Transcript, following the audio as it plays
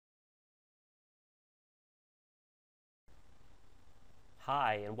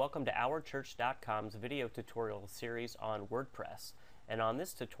Hi, and welcome to OurChurch.com's video tutorial series on WordPress. And on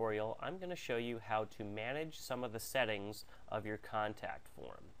this tutorial, I'm going to show you how to manage some of the settings of your contact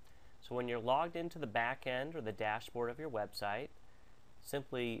form. So when you're logged into the back end or the dashboard of your website,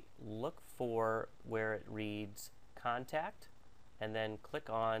 simply look for where it reads Contact, and then click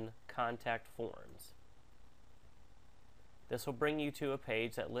on Contact Forms. This will bring you to a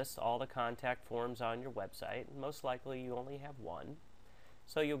page that lists all the contact forms on your website. Most likely you only have one.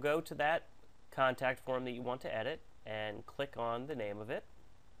 So you'll go to that contact form that you want to edit and click on the name of it.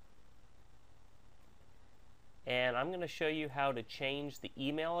 And I'm going to show you how to change the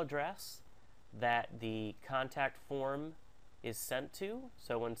email address that the contact form is sent to.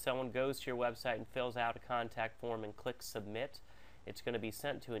 So when someone goes to your website and fills out a contact form and clicks submit, it's going to be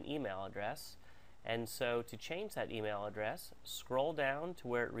sent to an email address. And so to change that email address, scroll down to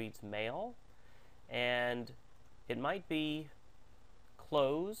where it reads mail, and it might be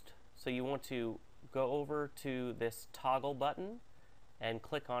closed, so you want to go over to this toggle button and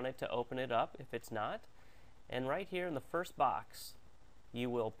click on it to open it up if it's not. And right here in the first box, you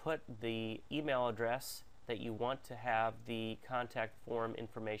will put the email address that you want to have the contact form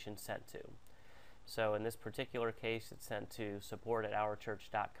information sent to. So in this particular case, it's sent to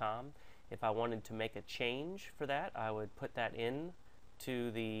support@OurChurch.com. If I wanted to make a change for that, I would put that in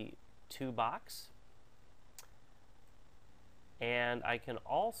to the to box. And I can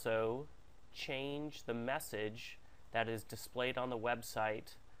also change the message that is displayed on the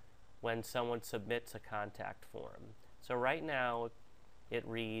website when someone submits a contact form. So right now it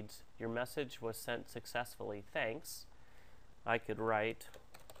reads, "Your message was sent successfully, thanks." I could write,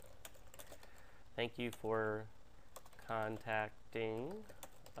 "Thank you for contacting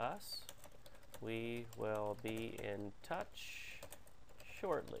us. We will be in touch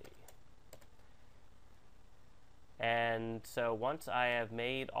shortly." And so once I have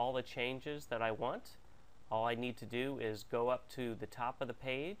made all the changes that I want, all I need to do is go up to the top of the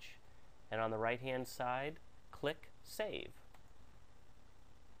page, and on the right hand side, click Save.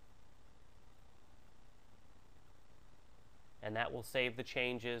 And that will save the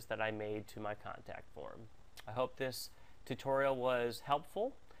changes that I made to my contact form. I hope this tutorial was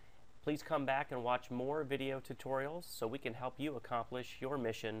helpful. Please come back and watch more video tutorials so we can help you accomplish your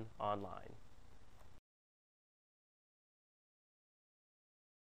mission online.